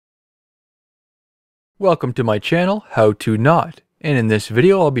Welcome to my channel, How to Knot, and in this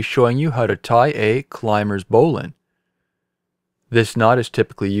video I'll be showing you how to tie a climber's bowline. This knot is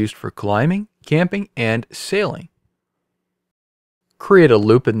typically used for climbing, camping, and sailing. Create a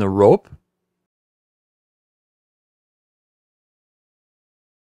loop in the rope.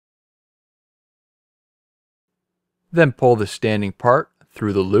 Then pull the standing part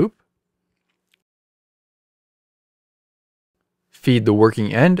through the loop. Feed the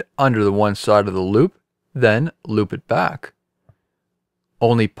working end under the one side of the loop, then loop it back.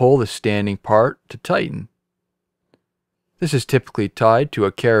 Only pull the standing part to tighten. This is typically tied to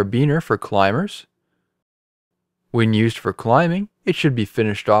a carabiner for climbers. When used for climbing, it should be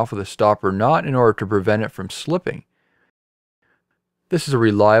finished off with a stopper knot in order to prevent it from slipping. This is a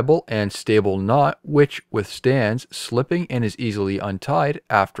reliable and stable knot which withstands slipping and is easily untied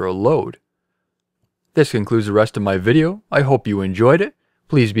after a load. This concludes the rest of my video. I hope you enjoyed it.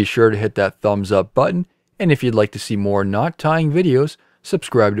 Please be sure to hit that thumbs up button, and if you'd like to see more knot tying videos,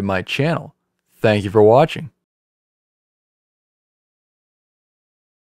 subscribe to my channel. Thank you for watching.